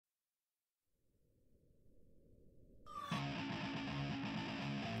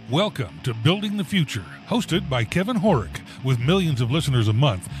Welcome to Building the Future, hosted by Kevin Horick. With millions of listeners a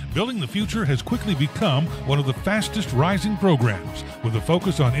month, Building the Future has quickly become one of the fastest rising programs, with a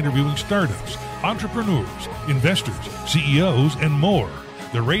focus on interviewing startups, entrepreneurs, investors, CEOs, and more.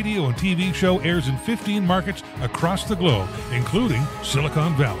 The radio and TV show airs in 15 markets across the globe, including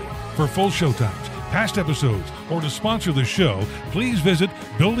Silicon Valley. For full showtimes, past episodes, or to sponsor the show, please visit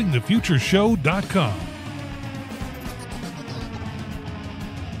buildingthefutureshow.com.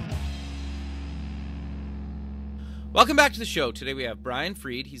 Welcome back to the show. Today we have Brian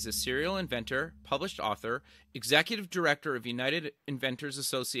Freed. He's a serial inventor, published author, executive director of United Inventors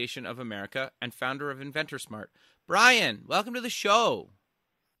Association of America, and founder of InventorSmart. Brian, welcome to the show.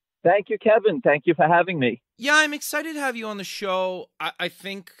 Thank you, Kevin. Thank you for having me. Yeah, I'm excited to have you on the show. I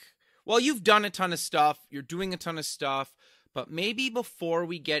think, well, you've done a ton of stuff. You're doing a ton of stuff. But maybe before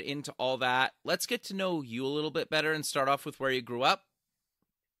we get into all that, let's get to know you a little bit better and start off with where you grew up.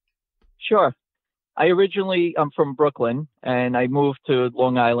 Sure. I'm from Brooklyn, and I moved to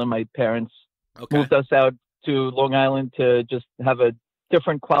Long Island. My parents moved us out to Long Island to just have a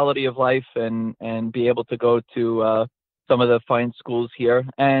different quality of life and be able to go to some of the fine schools here,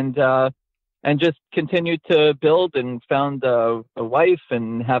 and just continued to build and found a wife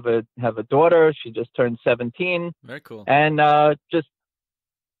and have a daughter. She just turned 17. Very cool. And just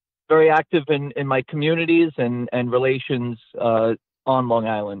very active in my communities and relations on Long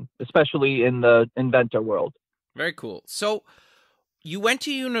Island, especially in the inventor world. Very cool. So you went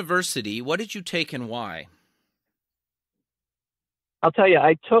to university. What did you take and why? I'll tell you,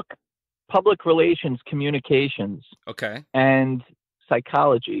 I took public relations communications and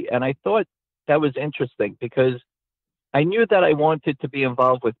psychology. And I thought that was interesting because I knew that I wanted to be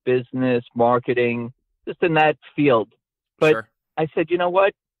involved with business, marketing, just in that field. But Sure. I said, you know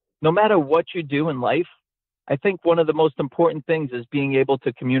what? No matter what you do in life, I think one of the most important things is being able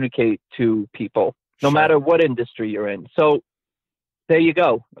to communicate to people, no Sure. matter what industry you're in. So there you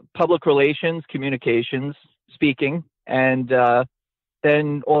go. Public relations, communications, speaking, and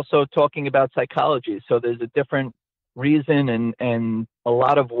then also talking about psychology. So there's a different reason and a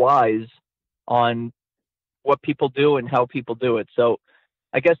lot of whys on what people do and how people do it. So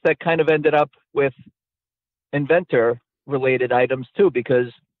I guess that kind of ended up with inventor-related items too,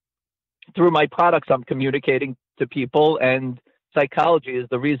 because through my products, I'm communicating to people, and psychology is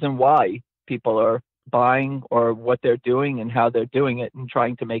the reason why people are buying or what they're doing and how they're doing it and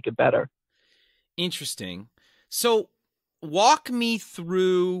trying to make it better. Interesting. So walk me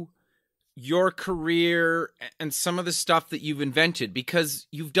through your career and some of the stuff that you've invented, because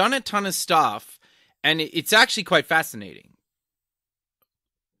you've done a ton of stuff and it's actually quite fascinating.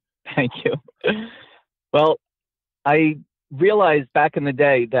 Thank you. Well, I realized back in the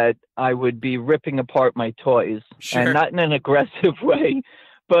day that I would be ripping apart my toys, Sure. and not in an aggressive way,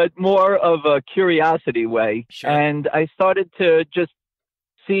 but more of a curiosity way. Sure. And I started to just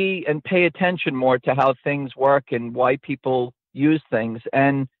see and pay attention more to how things work and why people use things.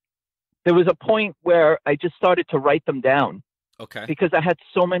 And there was a point where I just started to write them down because I had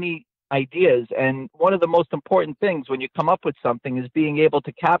so many ideas. And one of the most important things when you come up with something is being able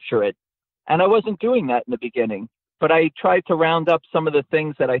to capture it. And I wasn't doing that in the beginning. But I tried to round up some of the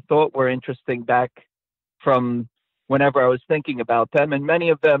things that I thought were interesting back from whenever I was thinking about them. And many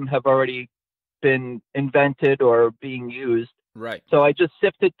of them have already been invented or being used. Right. So I just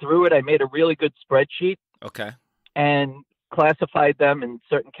sifted through it. I made a really good spreadsheet. And classified them in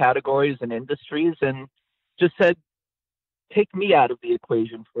certain categories and industries and just said, take me out of the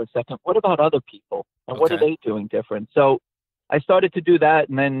equation for a second. What about other people? And what are they doing different? So I started to do that,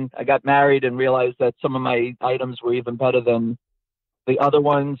 and then I got married and realized that some of my items were even better than the other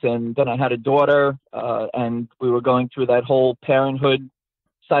ones. And then I had a daughter, and we were going through that whole parenthood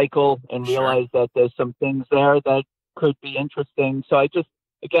cycle and realized that there's some things there that could be interesting. So I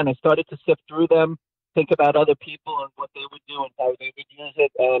started to sift through them, think about other people and what they would do and how they would use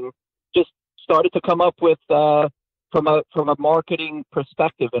it, and just started to come up with, from a marketing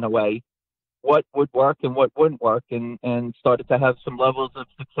perspective in a way, what would work and what wouldn't work, and started to have some levels of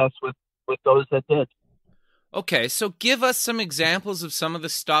success with those that did. Okay, so give us some examples of some of the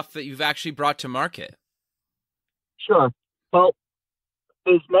stuff that you've actually brought to market. Sure. Well,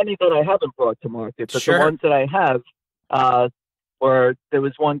 there's many that I haven't brought to market, but Sure. the ones that I have, there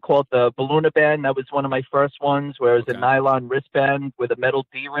was one called the Balluna Band. That was one of my first ones, where it was a nylon wristband with a metal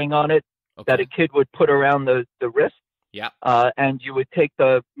D-ring on it that a kid would put around the wrist. Yeah. And you would take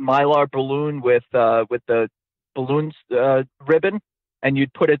the Mylar balloon with the balloons ribbon, and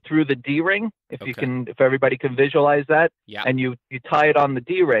you'd put it through the D-ring, if everybody can visualize that. Yeah. And you tie it on the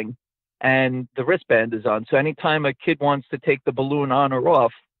D-ring, and the wristband is on. So anytime a kid wants to take the balloon on or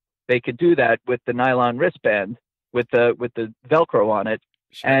off, they could do that with the nylon wristband with the Velcro on it.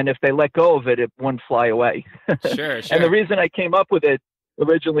 Sure. And if they let go of it, it wouldn't fly away. Sure. And the reason I came up with it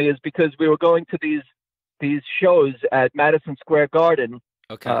originally is because we were going to these shows at Madison Square Garden,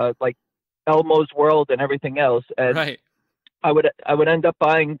 like Elmo's World and everything else. And right. I would end up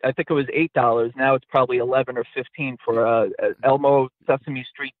buying, I think it was $8. Now it's probably 11 or 15 for a Elmo Sesame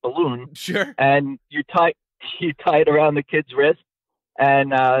Street balloon. Sure. And you tie it around the kid's wrist,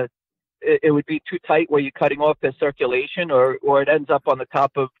 and it would be too tight where you're cutting off their circulation, or it ends up on the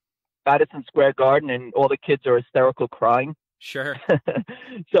top of Madison Square Garden and all the kids are hysterical crying. Sure.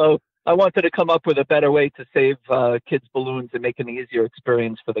 So I wanted to come up with a better way to save kids' balloons and make an easier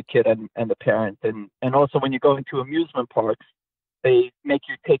experience for the kid and the parent. And also when you're going to amusement parks, they make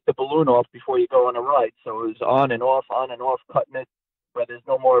you take the balloon off before you go on a ride. So it was on and off, cutting it where there's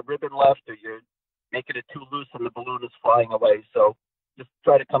no more ribbon left, or you're making it too loose and the balloon is flying away. So just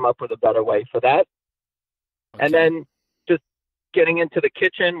try to come up with a better way for that. Okay. And then just getting into the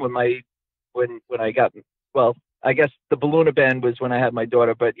kitchen when I got, well, I guess the balloon band was when I had my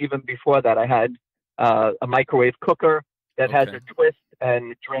daughter, but even before that, I had a microwave cooker that has a twist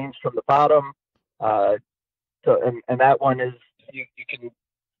and it drains from the bottom. So that one is, you can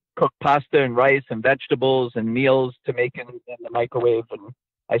cook pasta and rice and vegetables and meals to make in the microwave. And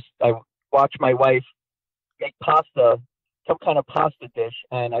I watched my wife make pasta, some kind of pasta dish,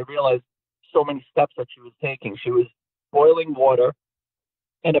 and I realized so many steps that she was taking. She was boiling water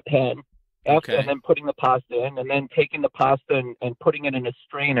in a pan, and then putting the pasta in, and then taking the pasta and putting it in a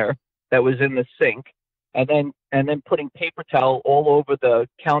strainer that was in the sink, and then putting paper towel all over the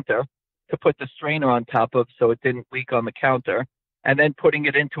counter to put the strainer on top of so it didn't leak on the counter, and then putting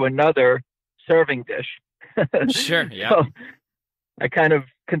it into another serving dish. Sure, yeah. So I kind of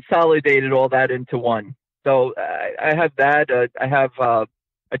consolidated all that into one. So I have that. I have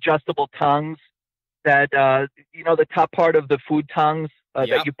adjustable tongs that, the top part of the food tongs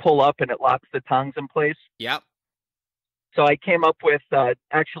that you pull up and it locks the tongs in place. Yep. So I came up with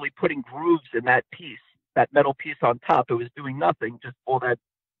actually putting grooves in that piece, that metal piece on top. It was doing nothing, just all that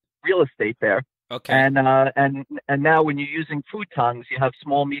real estate there. Okay. And now when you're using food tongs, you have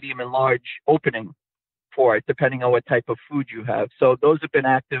small, medium, and large opening for it, depending on what type of food you have. So those have been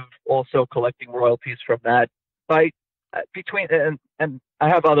active, also collecting royalties from that. And I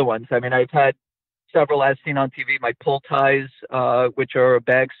have other ones. I mean, I've had several as seen on TV. My pull ties, which are a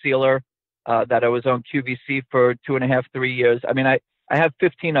bag sealer, that I was on QVC for 2.5, 3 years. I mean, I have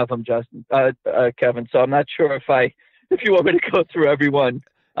 15 of them, Justin, Kevin. So I'm not sure if you want me to go through every one.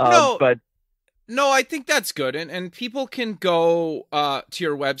 No, I think that's good. And people can go to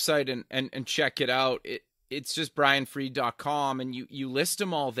your website and check it out. It's just brianfreed.com, and you list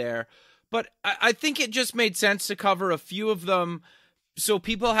them all there. But I think it just made sense to cover a few of them so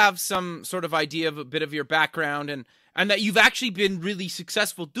people have some sort of idea of a bit of your background and that you've actually been really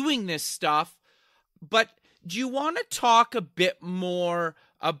successful doing this stuff. But do you want to talk a bit more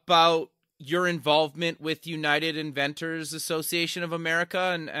about your involvement with United Inventors Association of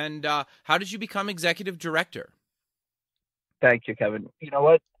America and how did you become executive director? Thank you, Kevin. You know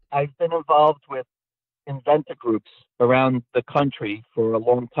what? I've been involved with inventor groups around the country for a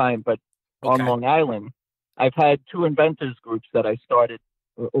long time, but on Long Island, I've had 2 inventors groups that I started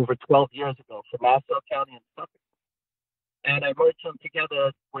over 12 years ago for Nassau County and Suffolk. And I merged them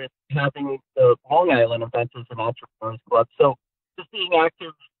together with having the Long Island Inventors and Entrepreneurs Club. So just being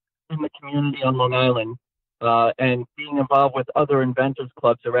active in the community on Long Island and being involved with other inventors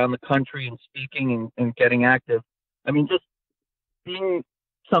clubs around the country and speaking and getting active. I mean, just being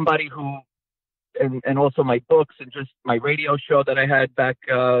somebody who, and also my books and just my radio show that I had back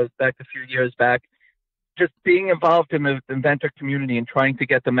a few years back, just being involved in the inventor community and trying to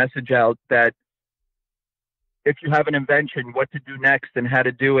get the message out that if you have an invention, what to do next and how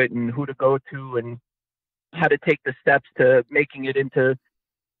to do it and who to go to and how to take the steps to making it into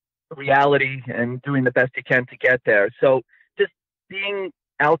reality and doing the best you can to get there. So just being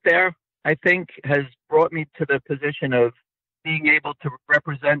out there, I think, has brought me to the position of being able to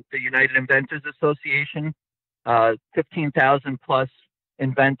represent the United Inventors Association, 15,000 plus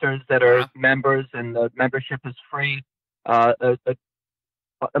inventors that are members, and the membership is free.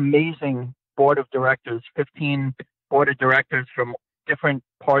 Amazing board of directors, 15 board of directors from different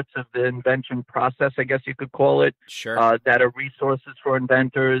parts of the invention process, I guess you could call it, that are resources for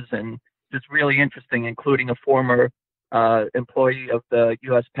inventors, and just really interesting, including a former employee of the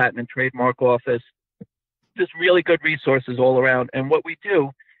U.S. Patent and Trademark Office. Just really good resources all around. And what we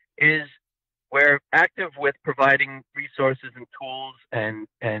do is we're active with providing resources and tools and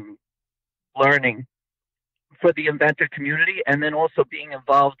learning for the inventor community, and then also being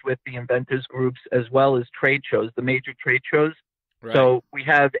involved with the inventors groups as well as trade shows, the major trade shows. Right. So we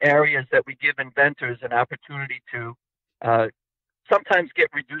have areas that we give inventors an opportunity to sometimes get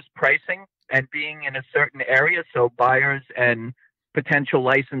reduced pricing and being in a certain area. So buyers and potential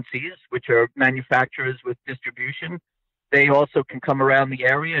licensees, which are manufacturers with distribution, they also can come around the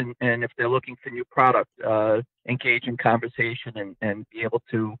area and if they're looking for new product, engage in conversation and be able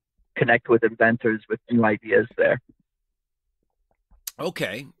to connect with inventors with new ideas there.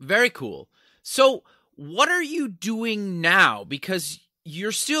 Okay, very cool. So what are you doing now? Because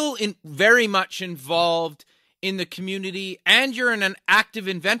you're still very much involved in the community and you're an active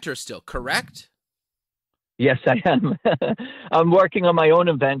inventor still, correct? Yes, I am. I'm working on my own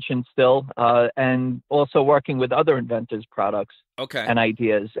invention still, and also working with other inventors' products and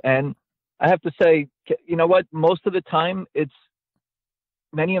ideas. And I have to say, you know what? Most of the time,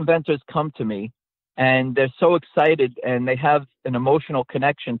 many inventors come to me, and they're so excited, and they have an emotional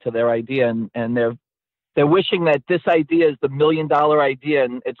connection to their idea, and they're wishing that this idea is the $1 million idea,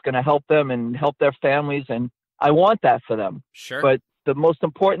 and it's going to help them and help their families. And I want that for them. Sure. But the most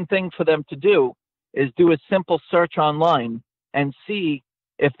important thing for them to do is do a simple search online and see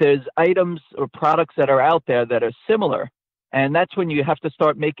if there's items or products that are out there that are similar. And that's when you have to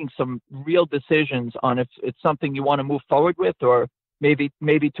start making some real decisions on if it's something you want to move forward with or maybe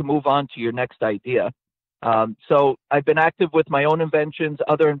to move on to your next idea. So I've been active with my own inventions,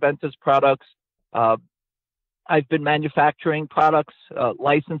 other inventors' products. I've been manufacturing products,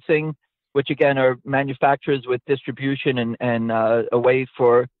 licensing, which again are manufacturers with distribution and a way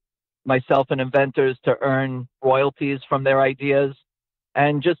for myself and inventors to earn royalties from their ideas,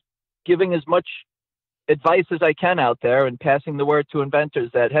 and just giving as much advice as I can out there and passing the word to inventors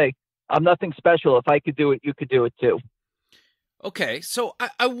that, hey, I'm nothing special. If I could do it, you could do it too. Okay, so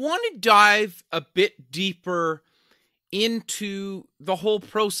I want to dive a bit deeper into the whole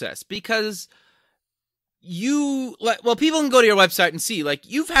process because people can go to your website and see, like,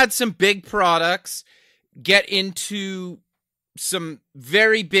 you've had some big products get into some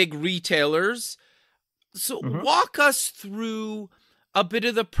very big retailers. So walk us through a bit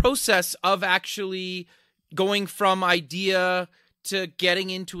of the process of actually going from idea to getting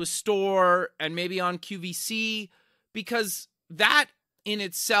into a store and maybe on QVC, because that in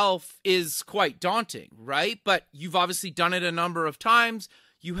itself is quite daunting, right? But you've obviously done it a number of times.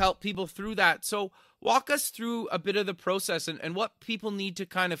 You help people through that. So walk us through a bit of the process and what people need to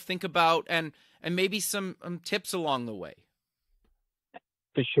kind of think about and maybe some tips along the way.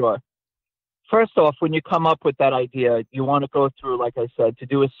 For sure. First off, when you come up with that idea, you want to go through, like I said, to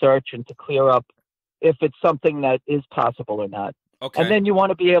do a search and to clear up if it's something that is possible or not. Okay. And then you want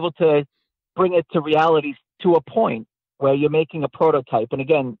to be able to bring it to reality to a point where you're making a prototype. And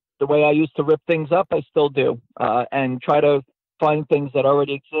again, the way I used to rip things up, I still do, and try to find things that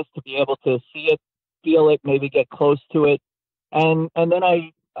already exist to be able to see it, feel it, maybe get close to it. And then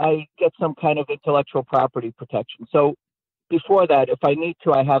I get some kind of intellectual property protection. So before that, if I need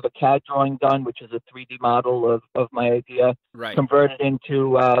to, I have a CAD drawing done, which is a 3D model of my idea, right, converted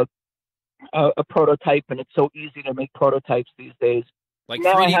into a prototype, and it's so easy to make prototypes these days. Like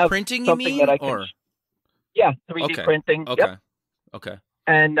now 3D printing, you mean? Yeah, 3D printing. Okay. Yep. Okay.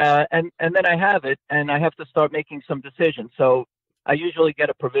 And then I have it, and I have to start making some decisions. So I usually get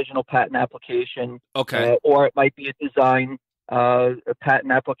a provisional patent application, or it might be a design, a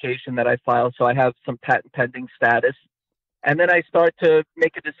patent application that I file. So I have some patent pending status. And then I start to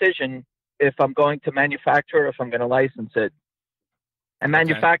make a decision if I'm going to manufacture or if I'm going to license it. And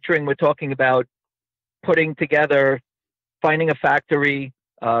manufacturing, we're talking about putting together, finding a factory,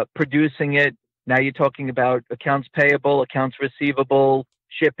 producing it. Now you're talking about accounts payable, accounts receivable,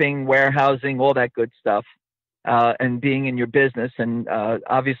 shipping, warehousing, all that good stuff, and being in your business. And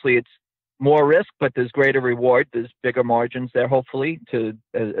obviously it's more risk, but there's greater reward. There's bigger margins there, hopefully, as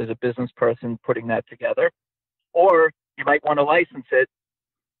a business person putting that together. Or you might want to license it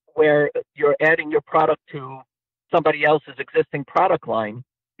where you're adding your product to somebody else's existing product line,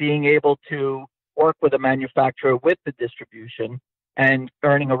 being able to work with a manufacturer with the distribution and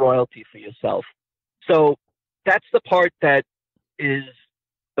earning a royalty for yourself. So that's the part that is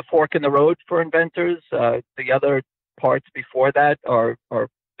the fork in the road for inventors. The other parts before that are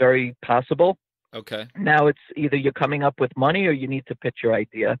very possible. Okay. Now it's either you're coming up with money or you need to pitch your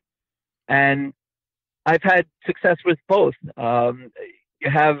idea. And I've had success with both. You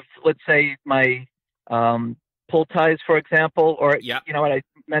have, let's say, my pull ties, for example, or, you know what, I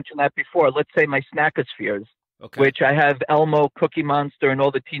mentioned that before. Let's say my Snackospheres, which I have Elmo, Cookie Monster, and all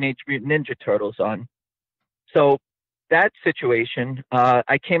the Teenage Mutant Ninja Turtles on. So that situation,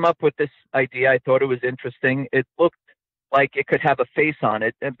 I came up with this idea. I thought it was interesting. It looked like it could have a face on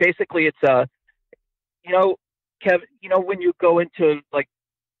it. And basically it's you know, Kev, when you go into like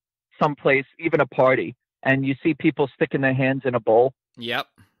someplace, even a party, and you see people sticking their hands in a bowl. Yep.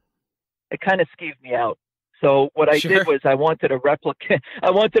 It kind of skeeved me out. So what I did was I wanted to replicate.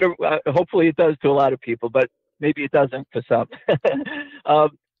 Hopefully it does to a lot of people, but maybe it doesn't for some.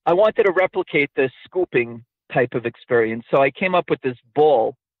 I wanted to replicate this scooping type of experience. So I came up with this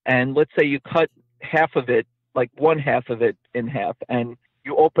ball, and let's say you cut half of it, like one half of it in half, and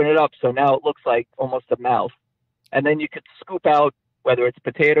you open it up. So now it looks like almost a mouth. And then you could scoop out, whether it's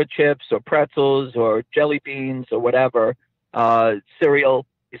potato chips or pretzels or jelly beans or whatever, cereal.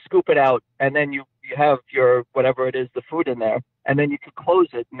 You scoop it out, and then you have your, whatever it is, the food in there, and then you can close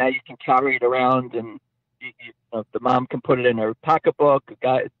it. Now you can carry it around, and the mom can put it in her pocketbook.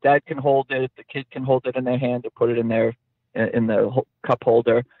 Dad can hold it. The kid can hold it in their hand or put it in the cup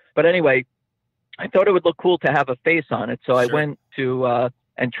holder. But anyway, I thought it would look cool to have a face on it. So I went to,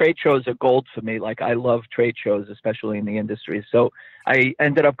 and trade shows are gold for me. Like, I love trade shows, especially in the industry. So I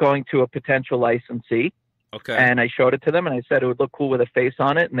ended up going to a potential licensee. Okay. And I showed it to them, and I said it would look cool with a face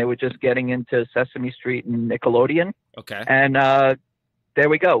on it. And they were just getting into Sesame Street and Nickelodeon. Okay. And there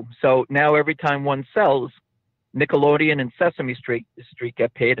we go. So now every time one sells, Nickelodeon and Sesame Street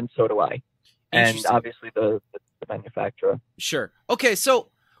get paid, and so do I. And obviously the manufacturer. Sure. Okay, so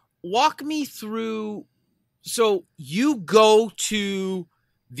walk me through. So you go to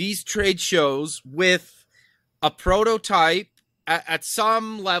these trade shows with a prototype at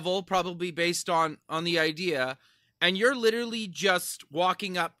some level, probably based on the idea, and you're literally just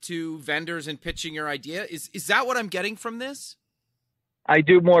walking up to vendors and pitching your idea. Is that what I'm getting from this? I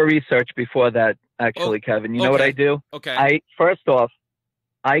do more research before that, actually, Kevin. You know what I do? Okay. First off,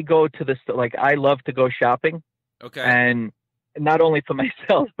 I go to the, like, I love to go shopping. Okay. And not only for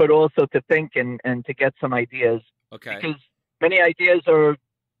myself, but also to think and to get some ideas. Okay. Because many ideas are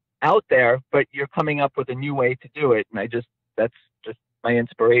out there, but you're coming up with a new way to do it. And that's just my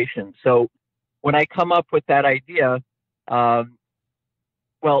inspiration. So when I come up with that idea, well,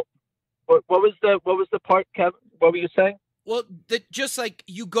 what was the part, Kevin? What were you saying? Well, just like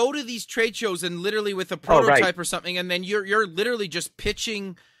you go to these trade shows and literally with a prototype or something, and then you're literally just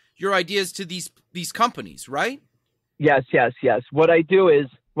pitching your ideas to these companies, right? Yes. What I do is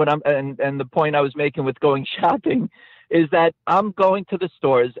and the point I was making with going shopping is that I'm going to the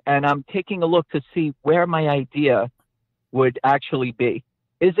stores and I'm taking a look to see where my idea would actually be.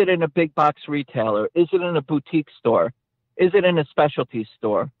 Is it in a big box retailer? Is it in a boutique store? Is it in a specialty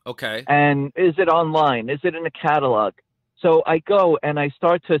store? Okay. And is it online? Is it in a catalog? So I go and I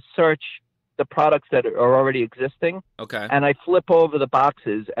start to search the products that are already existing. Okay. And I flip over the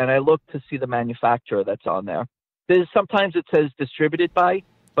boxes and I look to see the manufacturer that's on there. Sometimes it says distributed by,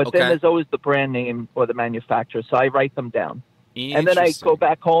 but then there's always the brand name or the manufacturer. So I write them down. And then I go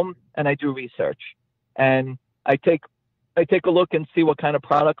back home and I do research. And I take a look and see what kind of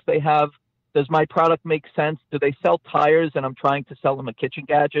products they have. Does my product make sense? Do they sell tires and I'm trying to sell them a kitchen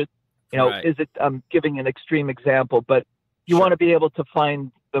gadget? You know, is it, I'm giving an extreme example, but you want to be able to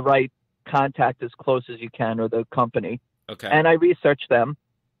find the right contact as close as you can, or the company. Okay. And I research them.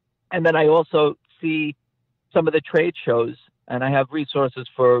 And then I also see some of the trade shows, and I have resources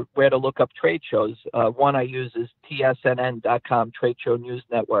for where to look up trade shows. One I use is tsnn.com, Trade Show News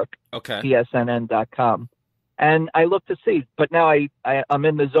Network. Okay. tsnn.com. And I look to see, but now I'm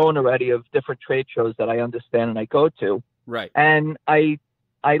in the zone already of different trade shows that I understand and I go to. Right. And I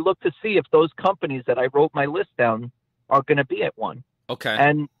look to see if those companies that I wrote my list down are going to be at one. Okay.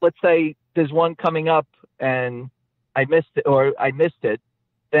 And let's say there's one coming up and I missed it,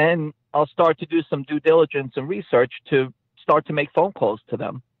 then I'll start to do some due diligence and research to start to make phone calls to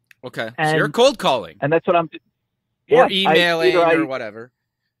them. Okay. So you're cold calling. And that's what I'm doing. Or emailing or whatever.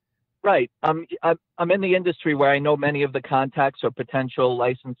 Right. I'm in the industry where I know many of the contacts or potential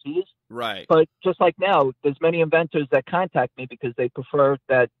licensees. Right. But just like now, there's many inventors that contact me because they prefer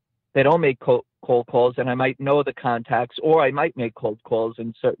that they don't make cold calls, and I might know the contacts, or I might make cold calls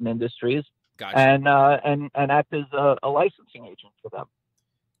in certain industries. Gotcha. And act as a licensing agent for them.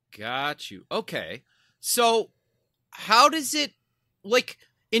 Got you. Okay. So how does it, like,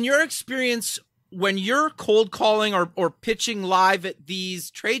 in your experience, when you're cold calling or pitching live at these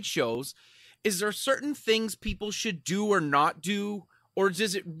trade shows, is there certain things people should do or not do? Or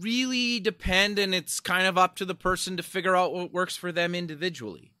does it really depend and it's kind of up to the person to figure out what works for them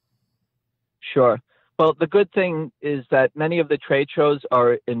individually? Sure. Well, the good thing is that many of the trade shows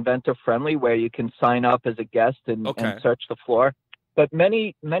are inventor friendly, where you can sign up as a guest and search the floor. But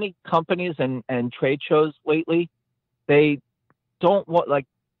many companies and trade shows lately they don't want, like,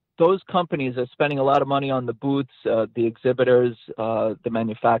 those companies are spending a lot of money on the booths, the exhibitors, the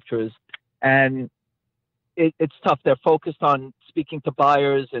manufacturers, and it's tough. They're focused on speaking to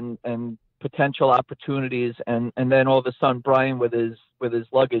buyers and potential opportunities, and then all of a sudden Brian with his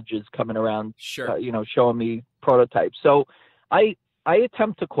luggage is coming around, sure, showing me prototypes. So I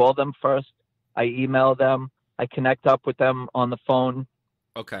attempt to call them first. I email them. I connect up with them on the phone.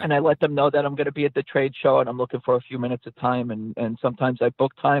 Okay. And I let them know that I'm going to be at the trade show and I'm looking for a few minutes of time. And sometimes I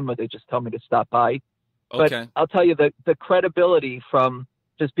book time or they just tell me to stop by. Okay. But I'll tell you the credibility from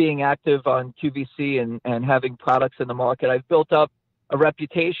just being active on QVC and having products in the market, I've built up a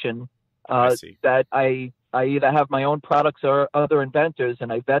reputation that I either have my own products or other inventors,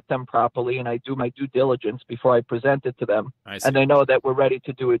 and I vet them properly and I do my due diligence before I present it to them. And they know that we're ready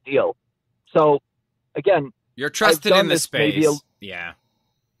to do a deal. So again, you're trusted in the space.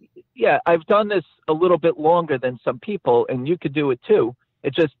 Yeah, I've done this a little bit longer than some people, and you could do it too.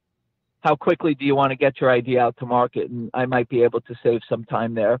 It's just how quickly do you want to get your idea out to market? And I might be able to save some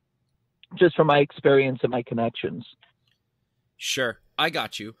time there just from my experience and my connections. Sure, I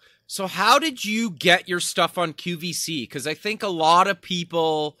got you. So how did you get your stuff on QVC? Because I think a lot of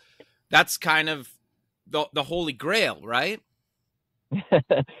people, that's kind of the holy grail, right?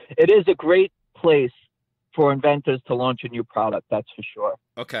 It is a great place for inventors to launch a new product, that's for sure.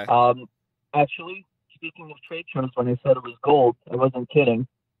 Okay. Actually, speaking of trade shows, when I said it was gold, I wasn't kidding.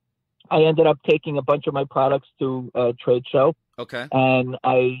 I ended up taking a bunch of my products to a trade show. Okay. And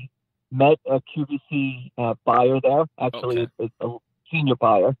I met a QVC buyer there, actually a senior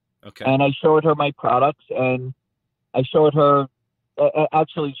buyer. Okay. And I showed her my products, and I showed her.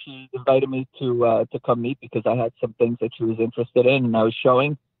 Actually, she invited me to come meet because I had some things that she was interested in, and I was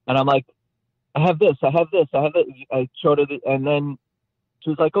showing. And I'm like, I have this, I have this, I have it. I showed her, and then she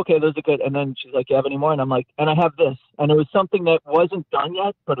was like, okay, those are good. And then she's like, you have any more? And I'm like, and I have this. And it was something that wasn't done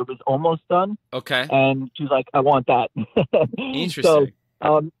yet, but it was almost done. Okay. And she's like, I want that. Interesting.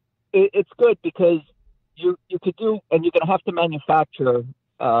 So it's good because you could do, and you're going to have to manufacture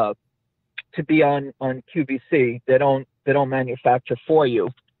to be on QVC. They don't manufacture for you,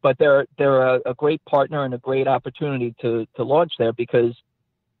 but they're a great partner and a great opportunity to launch there because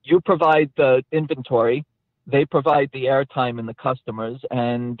you provide the inventory, they provide the airtime and the customers,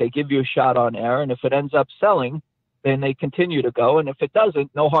 and they give you a shot on air. And if it ends up selling, then they continue to go. And if it doesn't,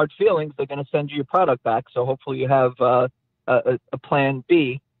 no hard feelings. They're going to send you your product back. So hopefully you have a plan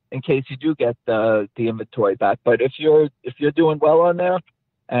B in case you do get the inventory back. But if you're doing well on there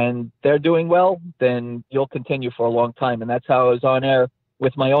and they're doing well, then you'll continue for a long time. And that's how I was on air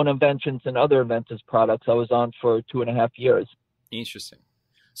with my own inventions and other inventors' products. I was on for 2.5 years. Interesting.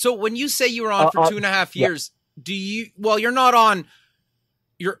 So when you say you were on for 2.5 years, you're not on,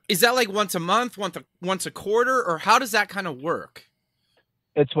 is that like once a month, once a quarter, or how does that kind of work?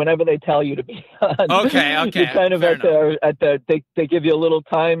 It's whenever they tell you to be on. Okay. You're kind of they give you a little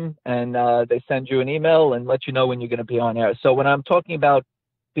time and they send you an email and let you know when you're going to be on air. So when I'm talking about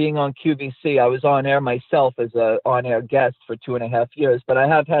being on QVC, I was on air myself as a on-air guest for 2.5 years, but I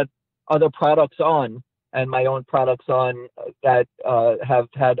have had other products on and my own products on that have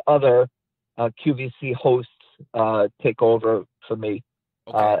had other QVC hosts take over for me,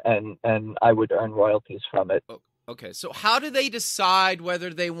 and I would earn royalties from it. Okay, so how do they decide whether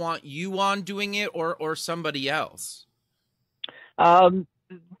they want you on doing it or somebody else?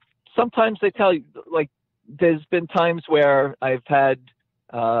 Sometimes they tell you, like, there's been times where I've had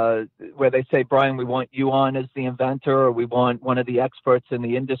where they say, Brian, we want you on as the inventor, or we want one of the experts in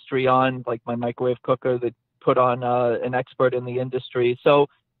the industry on, like my microwave cooker that put on an expert in the industry. So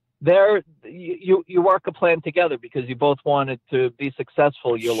there, you work a plan together because you both wanted to be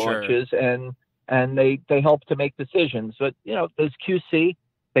successful, your launches, and they help to make decisions. But, there's QC.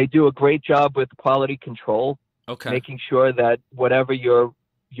 They do a great job with quality control, making sure that whatever you're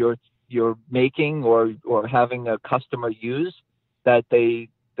making or having a customer use, that they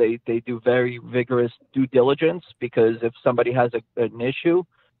do very vigorous due diligence, because if somebody has an issue,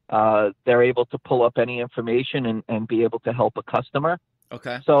 they're able to pull up any information and be able to help a customer.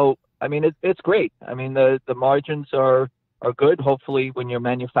 Okay. So, I mean, it's great. I mean, the margins are good. Hopefully when you're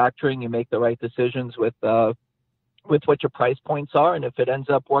manufacturing, you make the right decisions with what your price points are. And if it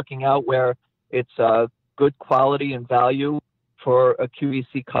ends up working out where it's good quality and value for a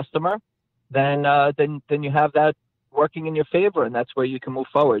QVC customer, then you have that working in your favor, and that's where you can move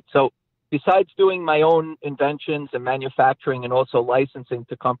forward. So besides doing my own inventions and manufacturing and also licensing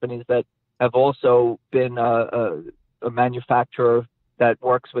to companies that have also been a manufacturer that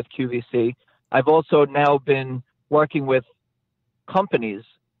works with QVC, I've also now been working with companies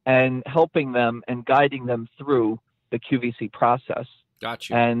and helping them and guiding them through the QVC process.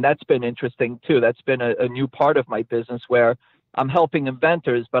 Gotcha. And that's been interesting too. That's been a new part of my business where I'm helping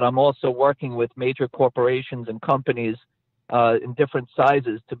inventors, but I'm also working with major corporations and companies in different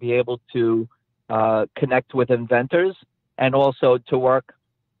sizes to be able to connect with inventors and also to work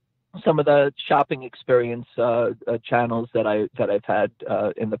some of the shopping experience channels that I've had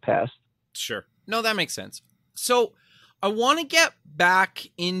in the past. Sure. No, that makes sense. So I want to get back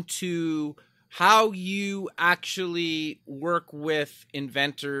into how you actually work with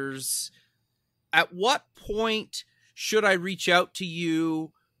inventors. At what point should I reach out to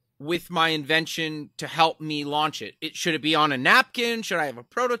you with my invention to help me launch it? Should it be on a napkin? Should I have a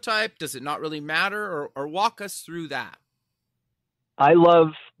prototype? Does it not really matter? Or walk us through that. I love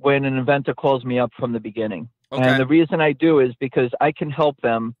when an inventor calls me up from the beginning. Okay. And the reason I do is because I can help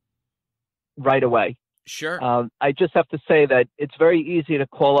them right away. Sure. I just have to say that it's very easy to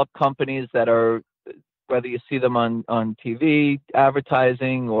call up companies that are, whether you see them on TV,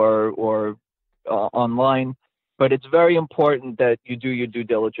 advertising, or online, but it's very important that you do your due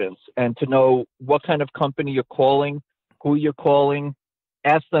diligence and to know what kind of company you're calling, who you're calling,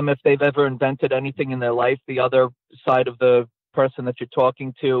 ask them if they've ever invented anything in their life, the other side of the person that you're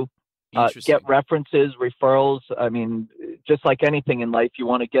talking to, get references, referrals. I mean, just like anything in life, you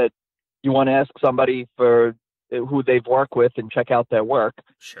want to ask somebody for who they've worked with and check out their work.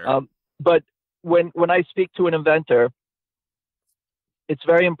 Sure. But when I speak to an inventor, it's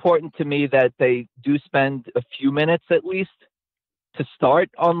very important to me that they do spend a few minutes at least to start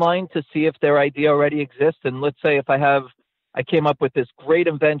online to see if their idea already exists. And let's say if I came up with this great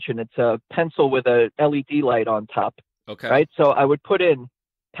invention, it's a pencil with a LED light on top. Okay. Right. So I would put in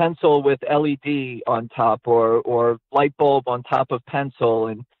pencil with LED on top or light bulb on top of pencil.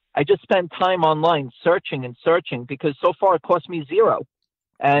 And I just spend time online searching because so far it cost me zero.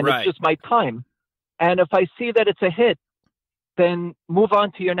 And Right. It's just my time. And if I see that it's a hit, then move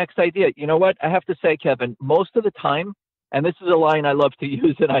on to your next idea. You know what? I have to say, Kevin, most of the time, and this is a line I love to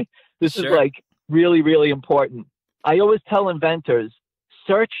use, and this Sure. is like really, really important. I always tell inventors,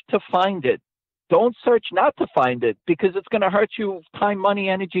 search to find it. Don't search not to find it because it's going to hurt you time, money,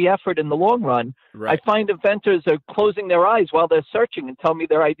 energy, effort in the long run. Right. I find inventors are closing their eyes while they're searching and tell me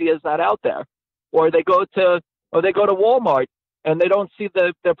their idea is not out there. Or they go to Walmart and they don't see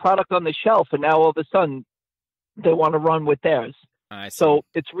their product on the shelf, and now all of a sudden they want to run with theirs. I see. So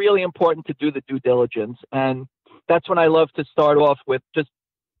it's really important to do the due diligence. And that's when I love to start off with just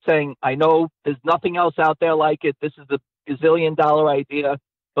saying, I know there's nothing else out there like it. This is the gazillion-dollar idea,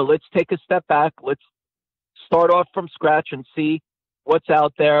 but let's take a step back. Let's start off from scratch and see what's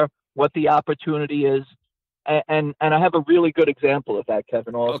out there, what the opportunity is. And I have a really good example of that,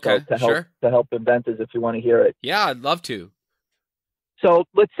 Kevin, also to help inventors if you want to hear it. Yeah, I'd love to. So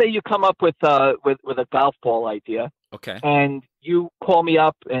let's say you come up with a golf ball idea. Okay. And you call me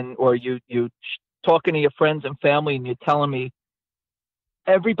up or you talking to your friends and family and you're telling me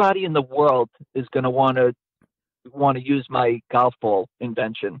everybody in the world is going to want to use my golf ball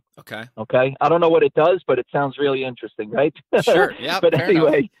invention. Okay. Okay. I don't know what it does, but it sounds really interesting, right? Sure. Yeah. But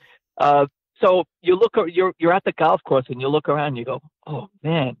anyway, so you're at the golf course and you look around and you go, oh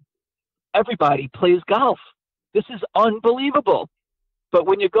man, everybody plays golf. This is unbelievable. But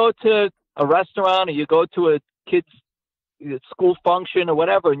when you go to a restaurant or you go to a kid's school function or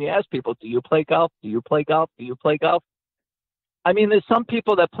whatever, and you ask people, do you play golf? Do you play golf? Do you play golf? I mean, there's some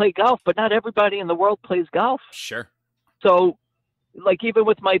people that play golf, but not everybody in the world plays golf. Sure. So, like even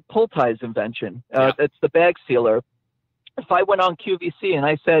with my pull ties invention, that's the bag sealer. If I went on QVC and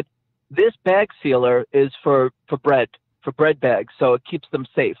I said, this bag sealer is for bread bags, so it keeps them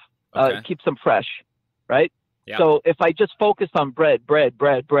safe. Okay. It keeps them fresh, right? Yeah. So if I just focused on bread,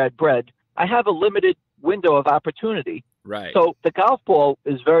 I have a limited window of opportunity. Right. So the golf ball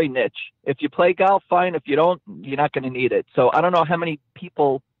is very niche. If you play golf, fine. If you don't, you're not going to need it. So I don't know how many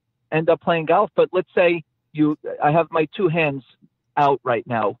people end up playing golf, but let's say I have my two hands out right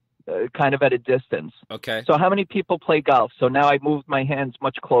now, kind of at a distance. Okay. So how many people play golf? So now I moved my hands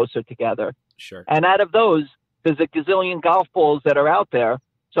much closer together. Sure. And out of those, there's a gazillion golf balls that are out there.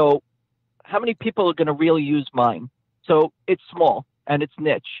 So how many people are going to really use mine? So it's small and it's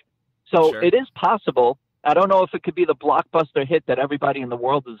niche. So Sure. It is possible. I don't know if it could be the blockbuster hit that everybody in the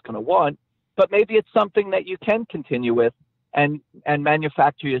world is going to want, but maybe it's something that you can continue with and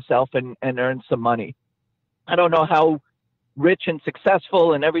manufacture yourself and earn some money. I don't know how rich and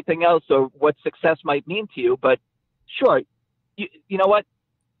successful and everything else or what success might mean to you, but sure, you know what?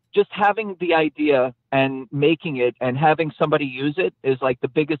 Just having the idea and making it and having somebody use it is like the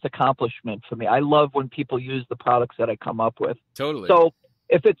biggest accomplishment for me. I love when people use the products that I come up with. Totally. So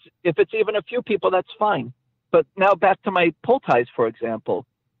if it's even a few people, that's fine. But now back to my pull ties, for example.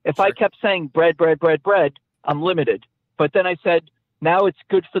 If I kept saying bread, I'm limited. But then I said, now it's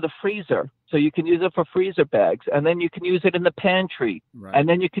good for the freezer. So you can use it for freezer bags, and then you can use it in the pantry, and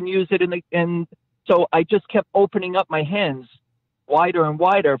then you can use it so I just kept opening up my hands wider and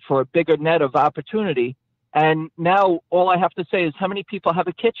wider for a bigger net of opportunity. And now all I have to say is, how many people have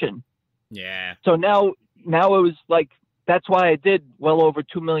a kitchen? Yeah. So now it was like, that's why I did well over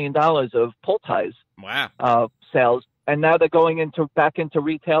 $2 million of pull ties sales. And now they're going back into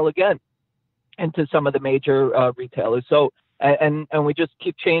retail again, into some of the major retailers. So, and we just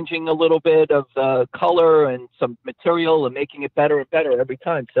keep changing a little bit of color and some material and making it better and better every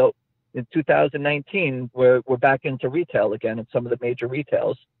time. So in 2019, we're back into retail again in some of the major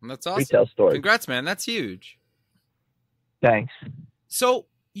retails. That's awesome. Retail stores. Congrats, man. That's huge. Thanks. So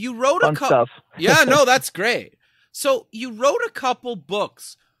you wrote Fun stuff. Yeah, no, that's great. So you wrote a couple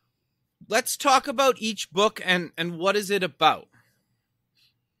books. Let's talk about each book and what is it about?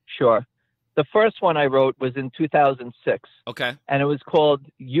 Sure. The first one I wrote was in 2006. Okay. And it was called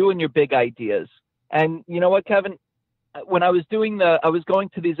You and Your Big Ideas. And you know what, Kevin? When I was I was going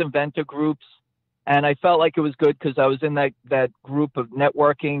to these inventor groups, and I felt like it was good because I was in that group of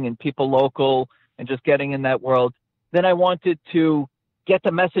networking and people local and just getting in that world. Then I wanted to get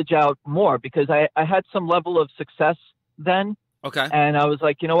the message out more because I had some level of success then. Okay. And I was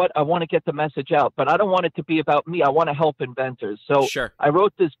like, you know what? I want to get the message out, but I don't want it to be about me. I want to help inventors. So I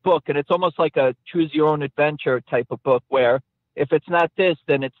wrote this book, and it's almost like a choose your own adventure type of book where if it's not this,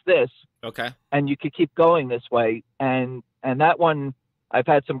 then it's this. Okay. And you could keep going this way. And that one, I've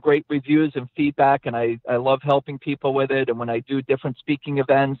had some great reviews and feedback, and I love helping people with it. And when I do different speaking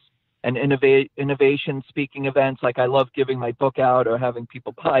events and innovation speaking events, like I love giving my book out or having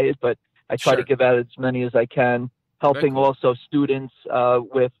people buy it, but I try to give out as many as I can. Helping also students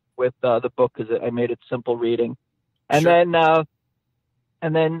with the book because I made it simple reading, and then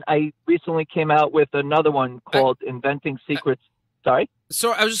I recently came out with another one called Inventing Secrets. Sorry.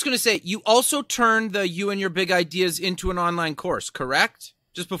 So I was just going to say, you also turned the You and Your Big Ideas into an online course, correct?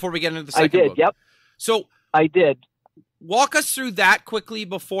 Just before we get into the second book. I did. Yep. So I did. Walk us through that quickly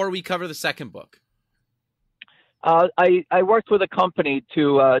before we cover the second book. I worked with a company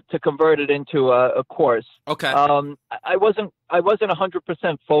to convert it into a course. Okay. I wasn't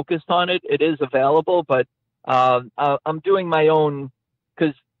 100% focused on it. It is available, but I'm doing my own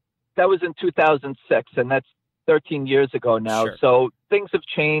because that was in 2006, and that's 13 years ago now. Sure. So things have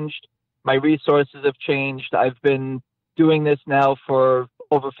changed. My resources have changed. I've been doing this now for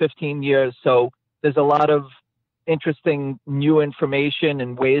over 15 years. So there's a lot of interesting new information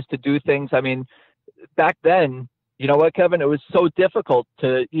and ways to do things. I mean, back then, you know what, Kevin? It was so difficult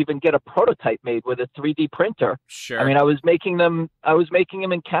to even get a prototype made with a 3D printer. Sure. I mean, I was making them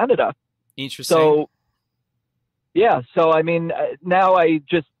in Canada. Interesting. So, yeah. So, I mean, now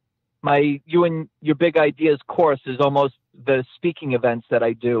my You and Your Big Ideas course is almost the speaking events that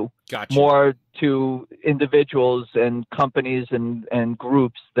I do. Gotcha. More to individuals and companies and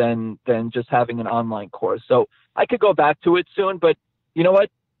groups than just having an online course. So I could go back to it soon, but you know what?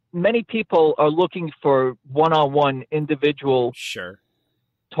 Many people are looking for one-on-one individual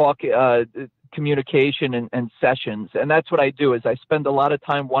talk, communication and sessions. And that's what I do is I spend a lot of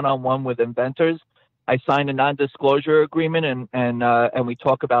time one-on-one with inventors. I sign a non-disclosure agreement and we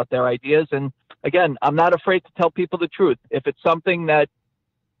talk about their ideas. And again, I'm not afraid to tell people the truth. If it's something that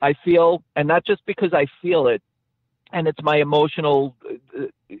I feel, and not just because I feel it, and it's my emotional,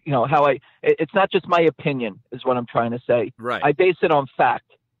 it's not just my opinion is what I'm trying to say. Right. I base it on fact.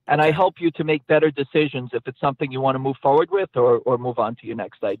 And I help you to make better decisions if it's something you want to move forward with or move on to your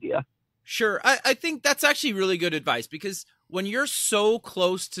next idea. Sure. I think that's actually really good advice because when you're so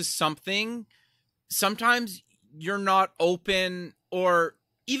close to something, sometimes you're not open, or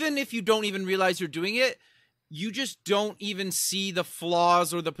even if you don't even realize you're doing it, you just don't even see the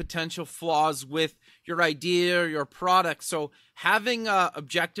flaws or the potential flaws with your idea or your product. So having a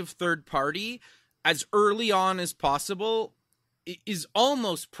objective third party as early on as possible is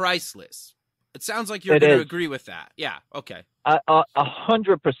almost priceless. It sounds like you're going to agree with that. Yeah. Okay.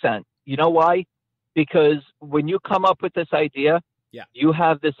 100%. You know why? Because when you come up with this idea, you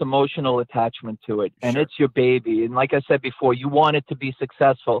have this emotional attachment to it, and it's your baby. And like I said before, you want it to be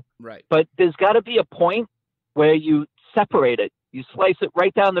successful. Right. But there's got to be a point where you separate it. You slice it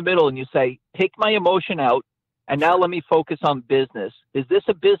right down the middle and you say, take my emotion out, and now let me focus on business. Is this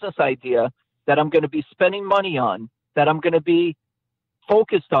a business idea that I'm going to be spending money on, that I'm going to be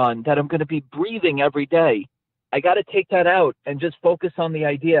focused on, that I'm going to be breathing every day? I got to take that out and just focus on the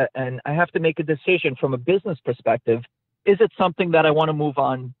idea. And I have to make a decision from a business perspective. is it something that I want to move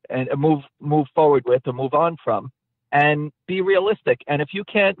on and move forward with or move on from? And be realistic. And if you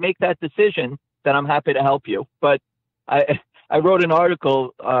can't make that decision, then I'm happy to help you. But I wrote an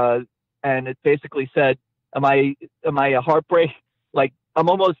article and it basically said, am I a heartbreak? Like, I'm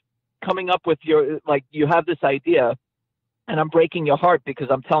almost coming up with you have this idea and I'm breaking your heart because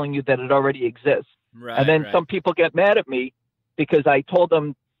I'm telling you that it already exists. Right, and then right. some people get mad at me because I told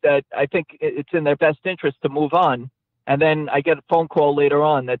them that I think it's in their best interest to move on. And then I get a phone call later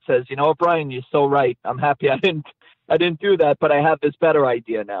on that says, you know what, Brian, you're so right. I'm happy I didn't do that, but I have this better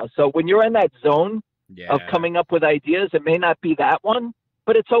idea now. So when you're in that zone of coming up with ideas, it may not be that one,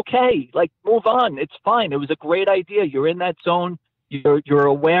 but it's okay. Like, move on. It's fine. It was a great idea. You're in that zone. You're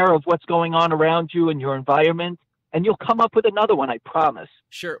aware of what's going on around you and your environment, and you'll come up with another one, I promise.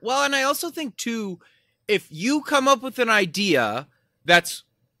 Sure. Well, and I also think, too, if you come up with an idea that's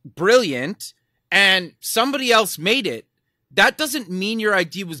brilliant and somebody else made it, that doesn't mean your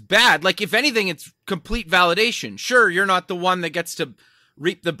idea was bad. Like, if anything, it's complete validation. Sure, you're not the one that gets to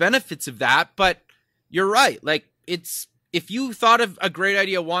reap the benefits of that, but you're right. Like, if you thought of a great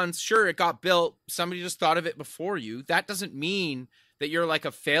idea once, sure, it got built. Somebody just thought of it before you. That doesn't mean that you're like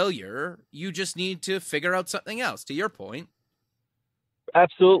a failure. You just need to figure out something else, to your point.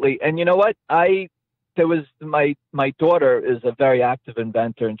 Absolutely. And you know what? There was my daughter is a very active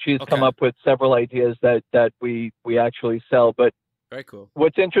inventor, and she's come up with several ideas that we actually sell. But very cool.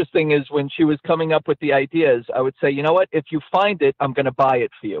 What's interesting is when she was coming up with the ideas, I would say, you know what? If you find it, I'm going to buy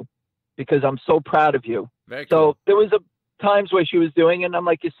it for you because I'm so proud of you. Very cool. So there was times where she was doing it, and I'm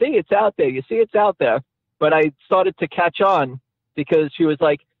like, you see, it's out there. You see, it's out there. But I started to catch on because she was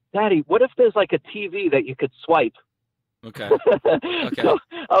like, Daddy, what if there's like a TV that you could swipe? Okay. So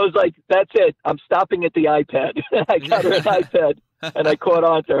I was like, that's it. I'm stopping at the iPad. I got her an iPad and I caught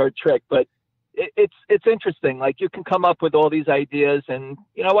on to her trick. But it's interesting. Like, you can come up with all these ideas and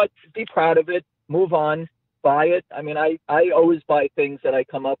you know what? Be proud of it. Move on. Buy it. I mean, I always buy things that I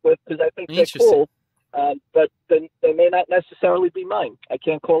come up with because I think they're cool. But then they may not necessarily be mine. I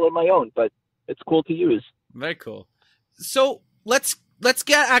can't call it my own, but it's cool to use. Very cool. So let's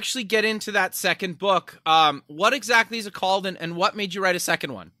actually get into that second book. What exactly is it called, and what made you write a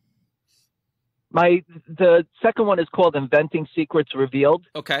second one? The second one is called Inventing Secrets Revealed.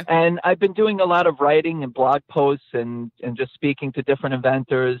 Okay. And I've been doing a lot of writing and blog posts and just speaking to different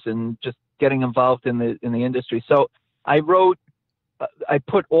inventors and just getting involved in the industry. So I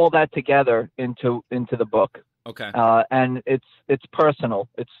put all that together into the book. Okay. And it's personal.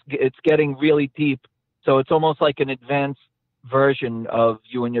 It's getting really deep. So it's almost like an advanced version of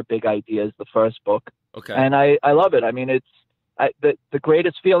You and Your Big Ideas, the first book. Okay. And I love it. I mean, the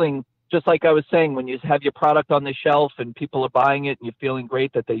greatest feeling, just like I was saying, when you have your product on the shelf and people are buying it and you're feeling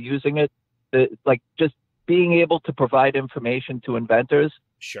great that they're using it, like just being able to provide information to inventors.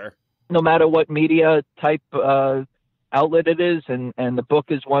 Sure. No matter what media type outlet it is. And the book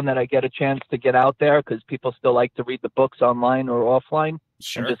is one that I get a chance to get out there because people still like to read the books online or offline.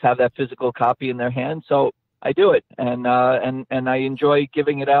 Sure. And just have that physical copy in their hand. So I do it, and I enjoy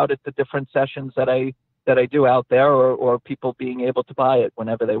giving it out at the different sessions that I do out there, or people being able to buy it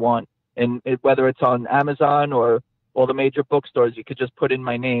whenever they want. And whether it's on Amazon or all the major bookstores, you could just put in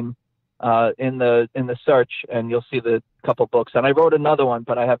my name in the search, and you'll see the couple books. And I wrote another one,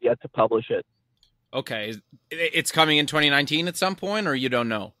 but I have yet to publish it. Okay, it's coming in 2019 at some point, or you don't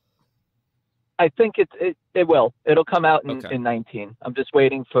know? I think it will. It'll come out in 19. I'm just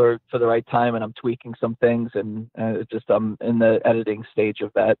waiting for the right time, and I'm tweaking some things, and I'm in the editing stage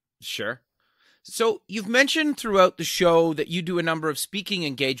of that. Sure. So you've mentioned throughout the show that you do a number of speaking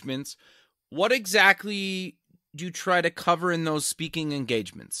engagements. What exactly do you try to cover in those speaking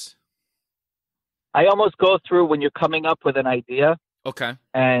engagements? I almost go through when you're coming up with an idea. Okay.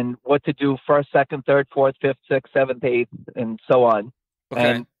 And what to do first, second, third, fourth, fifth, sixth, seventh, eighth, and so on.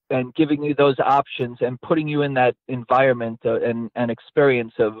 Okay. And giving you those options and putting you in that environment and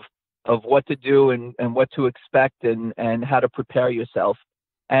experience of what to do and what to expect and how to prepare yourself.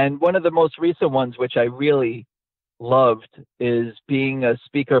 And one of the most recent ones, which I really loved, is being a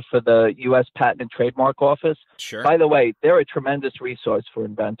speaker for the U.S. Patent and Trademark Office. Sure. By the way, they're a tremendous resource for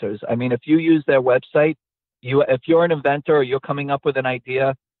inventors. I mean, if you use their website, if you're an inventor or you're coming up with an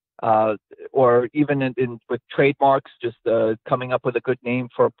idea, or even with trademarks, just coming up with a good name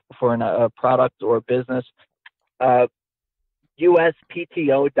for a product or a business,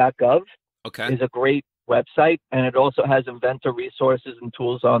 uspto.gov is a great website, and it also has inventor resources and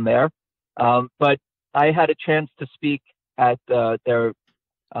tools on there. But I had a chance to speak at their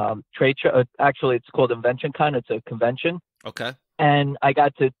trade show. Actually, it's called InventionCon. It's a convention. Okay. And I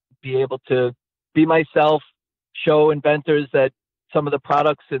got to be able to be myself, show inventors that some of the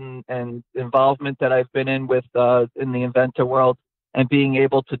products and involvement that I've been in with in the inventor world, and being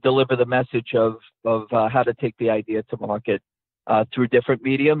able to deliver the message of how to take the idea to market through different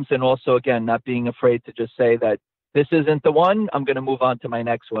mediums. And also, again, not being afraid to just say that this isn't the one, I'm going to move on to my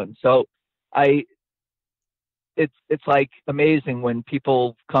next one. So it's like amazing when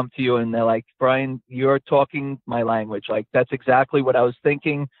people come to you and they're like, Brian, you're talking my language. Like, that's exactly what I was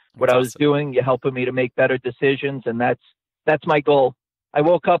thinking, what I was doing. You're helping me to make better decisions. And that's my goal. I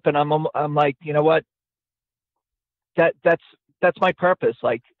woke up and I'm like, you know what? That's my purpose.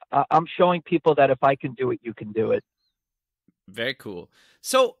 Like, I'm showing people that if I can do it, you can do it. Very cool.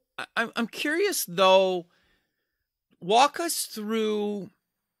 So I'm curious though, walk us through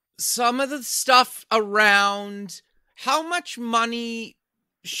some of the stuff around how much money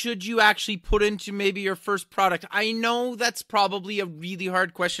should you actually put into maybe your first product. I know that's probably a really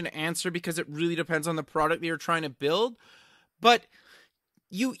hard question to answer because it really depends on the product that you're trying to build. But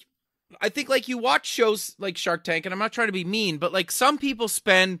I think like you watch shows like Shark Tank, and I'm not trying to be mean, but like some people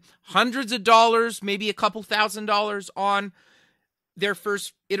spend hundreds of dollars, maybe a couple $1,000s on their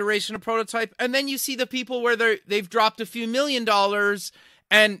first iteration of prototype. And then you see the people where they've dropped a few $1 million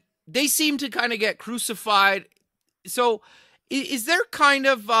and they seem to kind of get crucified. So is there kind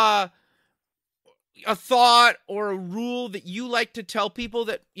of a thought or a rule that you like to tell people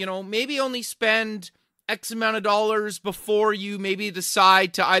that, you know, maybe only spend X amount of dollars before you maybe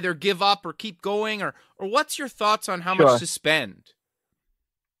decide to either give up or keep going, or what's your thoughts on how much to spend?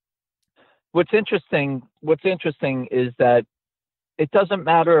 What's interesting is that it doesn't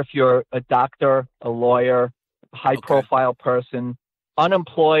matter if you're a doctor, a lawyer, a high-profile person,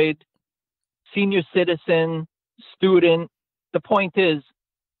 unemployed, senior citizen, student. The point is,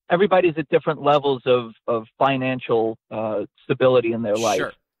 everybody's at different levels of financial stability in their life.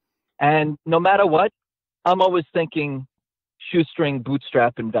 Sure. And no matter what, I'm always thinking shoestring,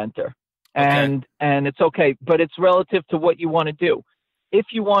 bootstrap, inventor. And it's okay, but it's relative to what you want to do. If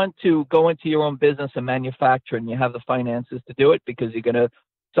you want to go into your own business and manufacture and you have the finances to do it, because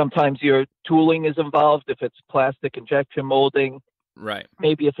sometimes your tooling is involved, if it's plastic injection molding, right?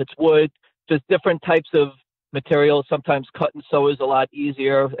 Maybe if it's wood, just different types of materials. Sometimes cut and sew is a lot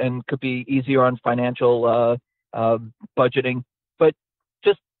easier and could be easier on financial budgeting. But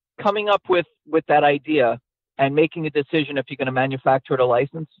just coming up with that idea and making a decision if you're going to manufacture it or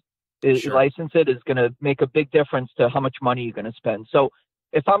license it is going to make a big difference to how much money you're going to spend. So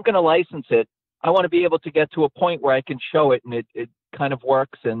if I'm going to license it, I want to be able to get to a point where I can show it and it kind of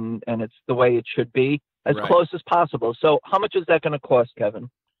works and it's the way it should be, as close as possible. So how much is that going to cost, Kevin?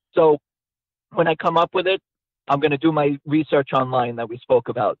 So when I come up with it, I'm going to do my research online that we spoke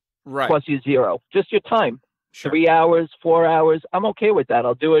about. Right. Cost you zero. Just your time. Sure. 3 hours, 4 hours. I'm okay with that.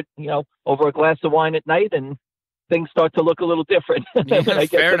 I'll do it, over a glass of wine at night, and things start to look a little different when I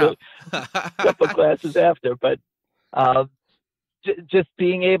get to the couple of glasses after. But just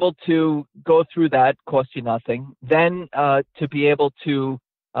being able to go through that costs you nothing. Then to be able to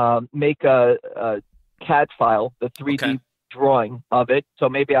make a CAD file, the 3D drawing of it. So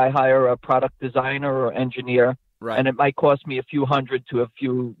maybe I hire a product designer or engineer, and it might cost me a few hundred to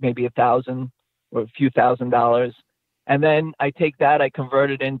maybe $1,000 or a few $1,000s. And then I take that, I convert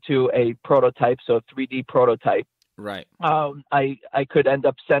it into a prototype, so a 3D prototype. Right. I could end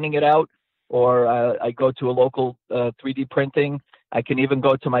up sending it out, or I go to a local 3D printing. I can even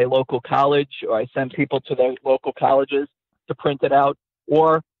go to my local college, or I send people to their local colleges to print it out.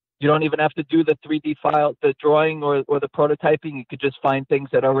 Or you don't even have to do the 3D file, the drawing or the prototyping. You could just find things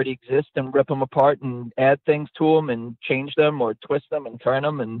that already exist and rip them apart and add things to them and change them or twist them and turn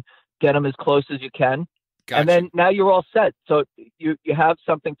them and get them as close as you can. Gotcha. And then now you're all set. So you have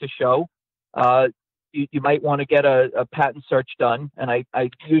something to show. You might want to get a patent search done. And I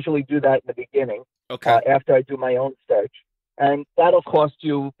usually do that in the beginning, after I do my own search. And that'll cost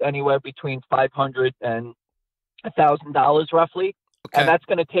you anywhere between $500 and $1,000 roughly. And that's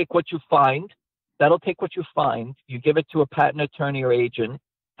going to take what you find. That'll take what you find. You give it to a patent attorney or agent,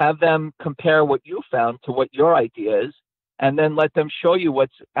 have them compare what you found to what your idea is, and then let them show you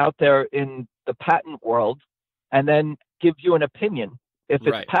what's out there in the patent world, and then give you an opinion if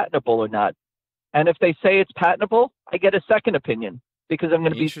it's patentable or not. And if they say it's patentable, I get a second opinion, because I'm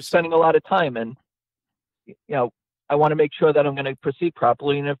going to be spending a lot of time, and I want to make sure that I'm going to proceed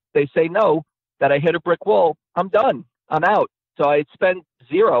properly. And if they say no, that I hit a brick wall, I'm done. I'm out. So I spend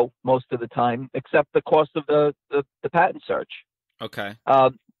zero most of the time, except the cost of the patent search. Okay.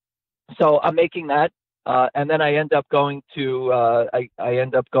 So I'm making that, and then I end up going to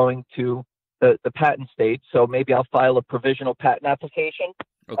the patent state. So maybe I'll file a provisional patent application.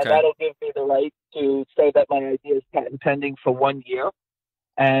 And that'll give me the right to say that my idea is patent pending for 1 year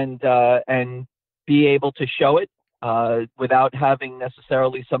and be able to show it without having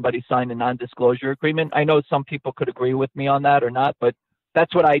necessarily somebody sign a non-disclosure agreement. I know some people could agree with me on that or not, but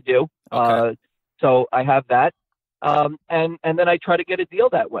that's what I do. So I have that. And then I try to get a deal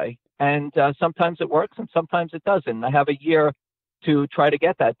that way. And sometimes it works and sometimes it doesn't. I have a year to try to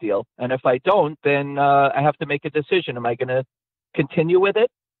get that deal. And if I don't, then I have to make a decision. Am I going to continue with it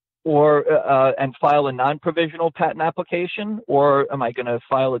or and file a non-provisional patent application? Or am I going to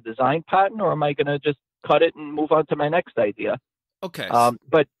file a design patent? Or am I going to just cut it and move on to my next idea? Okay.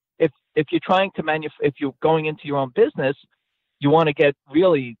 But if you're trying to if you're going into your own business, you want to get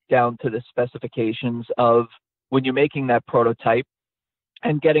really down to the specifications of when you're making that prototype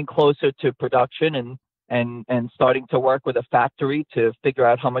and getting closer to production and starting to work with a factory to figure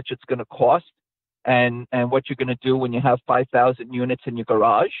out how much it's going to cost and what you're going to do when you have 5,000 units in your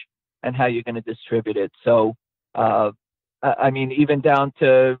garage and how you're going to distribute it. So, I mean, even down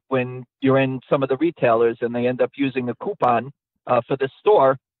to when you're in some of the retailers and they end up using a coupon for the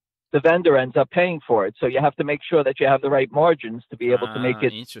store, the vendor ends up paying for it. So you have to make sure that you have the right margins to be able to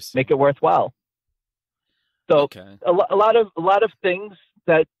make it worthwhile. So a lot of things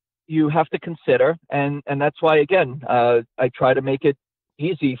that you have to consider, and that's why again I try to make it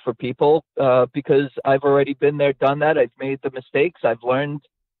easy for people because I've already been there, done that. I've made the mistakes. I've learned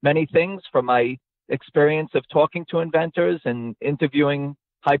many things from my experience of talking to inventors and interviewing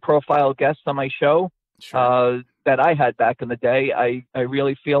high-profile guests on my show that I had back in the day. I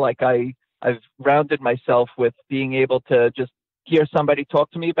really feel like I've rounded myself with being able to just hear somebody talk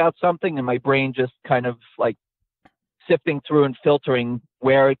to me about something and my brain just kind of like sifting through and filtering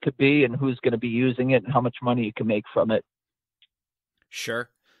where it could be and who's going to be using it and how much money you can make from it. Sure.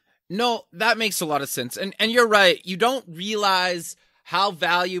 No, that makes a lot of sense. And you're right. You don't realize how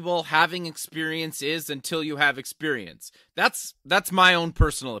valuable having experience is until you have experience. That's my own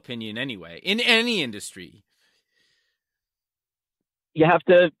personal opinion anyway, in any industry. You have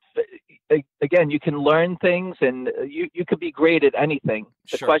to, again, you can learn things and you could be great at anything.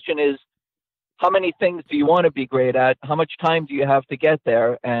 The question is, how many things do you want to be great at? How much time do you have to get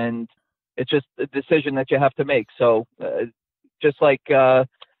there? And it's just a decision that you have to make. So just like,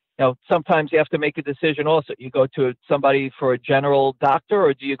 sometimes you have to make a decision also. You go to somebody for a general doctor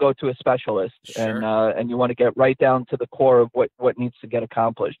or do you go to a specialist? And you want to get right down to the core of what needs to get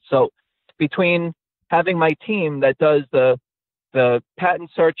accomplished. So between having my team that does the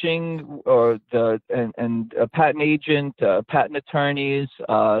patent searching or and a patent agent, patent attorneys,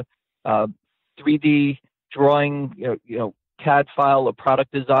 3D drawing, CAD file of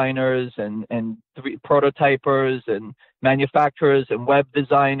product designers and prototypers and manufacturers and web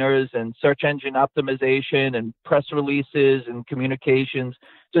designers and search engine optimization and press releases and communications,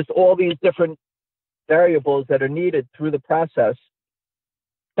 just all these different variables that are needed through the process.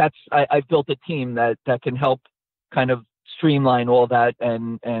 I've built a team that can help kind of streamline all that.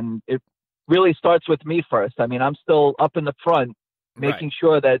 And it really starts with me first. I mean, I'm still up in the front, making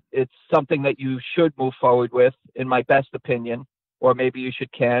sure that it's something that you should move forward with, in my best opinion, or maybe you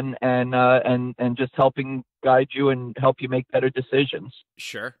and just helping guide you and help you make better decisions.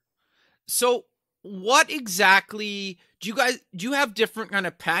 Sure. So what exactly do you have different kind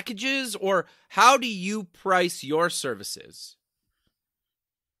of packages, or how do you price your services?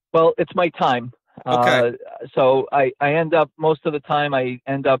 Well, it's my time. Okay. So I end up, most of the time,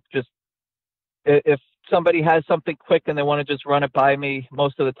 just, if somebody has something quick and they want to just run it by me,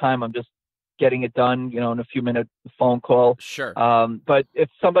 most of the time I'm just getting it done, in a few minute phone call. Sure. But if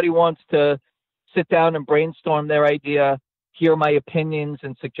somebody wants to sit down and brainstorm their idea, hear my opinions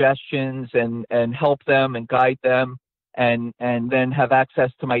and suggestions and help them and guide them and then have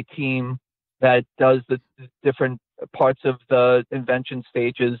access to my team that does the different parts of the invention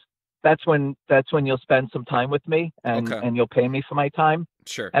stages, that's when you'll spend some time with me and you'll pay me for my time.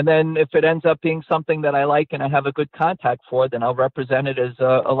 Sure. And then if it ends up being something that I like and I have a good contact for, then I'll represent it as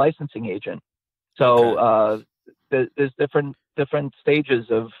a licensing agent. So there's different stages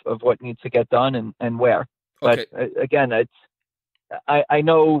of what needs to get done and where. But again, I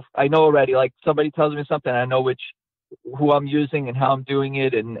know already, like somebody tells me something, I know who I'm using and how I'm doing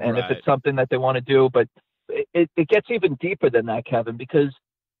it. And if it's something that they want to do, but it gets even deeper than that, Kevin, because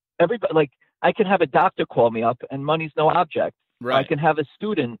everybody, like, I can have a doctor call me up and money's no object. Right. I can have a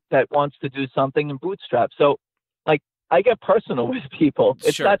student that wants to do something in Bootstrap. So, like, I get personal with people.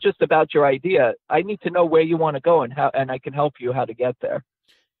 It's not just about your idea. I need to know where you want to go and I can help you how to get there.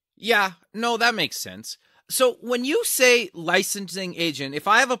 Yeah, no, that makes sense. So when you say licensing agent, if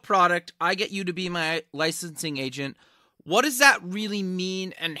I have a product, I get you to be my licensing agent. what does that really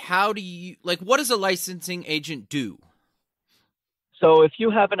mean, and how do you, like, what does a licensing agent do? So if you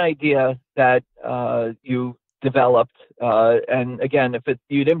have an idea that you developed, and again, if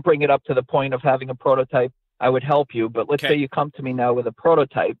you didn't bring it up to the point of having a prototype, I would help you. But let's say you come to me now with a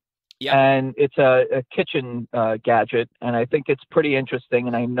prototype, and it's a kitchen gadget, and I think it's pretty interesting,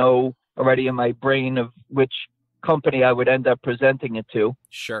 and I know already in my brain of which company I would end up presenting it to.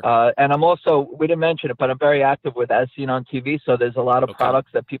 Sure. And I'm also, we didn't mention it, but I'm very active with As Seen on TV. So there's a lot of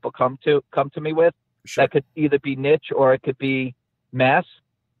products that people come to me with that could either be niche or it could be mass.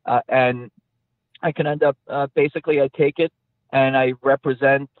 And I can end up, basically I take it and I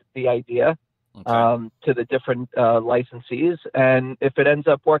represent the idea to the different licensees. And if it ends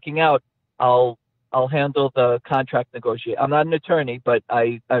up working out, I'll handle the contract negotiation. I'm not an attorney, but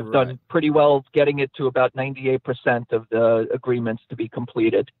I've done pretty well getting it to about 98% of the agreements to be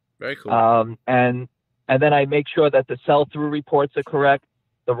completed. Very cool. And then I make sure that the sell-through reports are correct,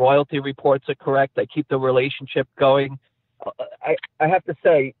 the royalty reports are correct. I keep the relationship going. I have to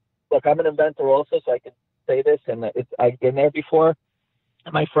say, look, I'm an inventor also, so I can say this, and I've been there before.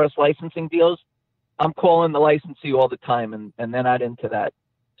 My first licensing deals, I'm calling the licensee all the time, and they're not into that.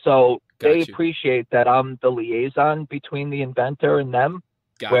 So they appreciate that I'm the liaison between the inventor and them,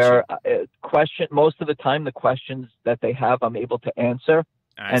 where most of the time the questions that they have, I'm able to answer,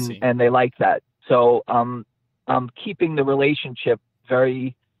 and they like that. So I'm keeping the relationship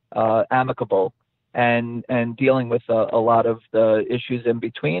very amicable and dealing with a lot of the issues in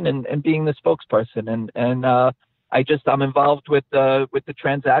between and being the spokesperson. And I'm involved with the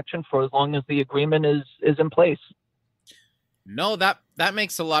transaction for as long as the agreement is in place. No, that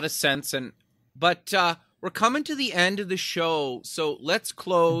makes a lot of sense. But we're coming to the end of the show, so let's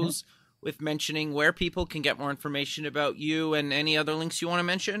close with mentioning where people can get more information about you and any other links you want to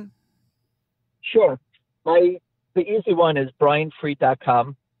mention. Sure. The easy one is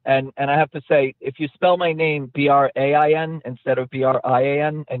brianfried.com. And I have to say, if you spell my name Brain instead of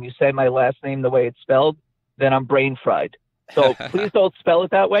Brian, and you say my last name the way it's spelled, then I'm brain fried. So please don't spell it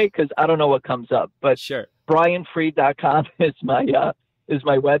that way, because I don't know what comes up. But sure. brianfried.com is my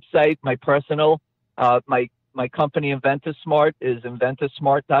website, my personal. My company InventorSmart is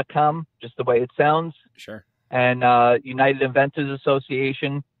inventorsmart.com, just the way it sounds. Sure. And United Inventors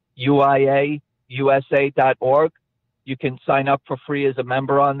Association, UIAUSA.org. You can sign up for free as a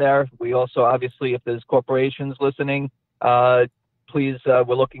member on there. We also, obviously, if there's corporations listening, please,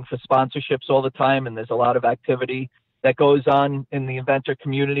 we're looking for sponsorships all the time, and there's a lot of activity that goes on in the inventor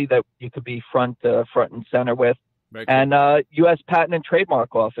community that you could be front and center with. Cool. And U.S. Patent and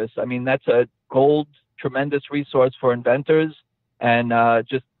Trademark Office. I mean, that's a gold, tremendous resource for inventors, and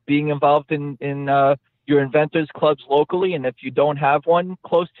just being involved in your inventors clubs locally. And if you don't have one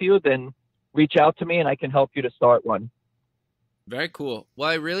close to you, then reach out to me and I can help you to start one. Very cool. Well,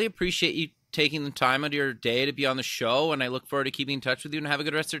 I really appreciate you taking the time out of your day to be on the show, and I look forward to keeping in touch with you, and have a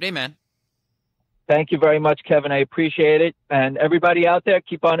good rest of your day, man. Thank you very much, Kevin. I appreciate it. And everybody out there,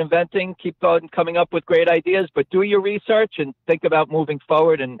 keep on inventing, keep on coming up with great ideas, but do your research and think about moving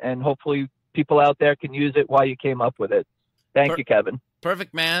forward, and hopefully people out there can use it while you came up with it. Thank you, Kevin.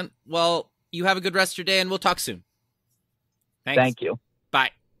 Perfect, man. Well, you have a good rest of your day, and we'll talk soon. Thanks. Thank you.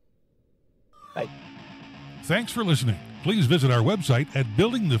 Bye. Bye. Thanks for listening. Please visit our website at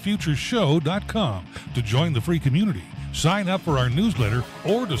buildingthefutureshow.com to join the free community, sign up for our newsletter,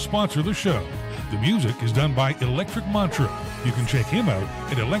 or to sponsor the show. The music is done by Electric Mantra. You can check him out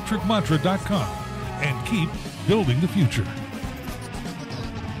at electricmantra.com and keep building the future.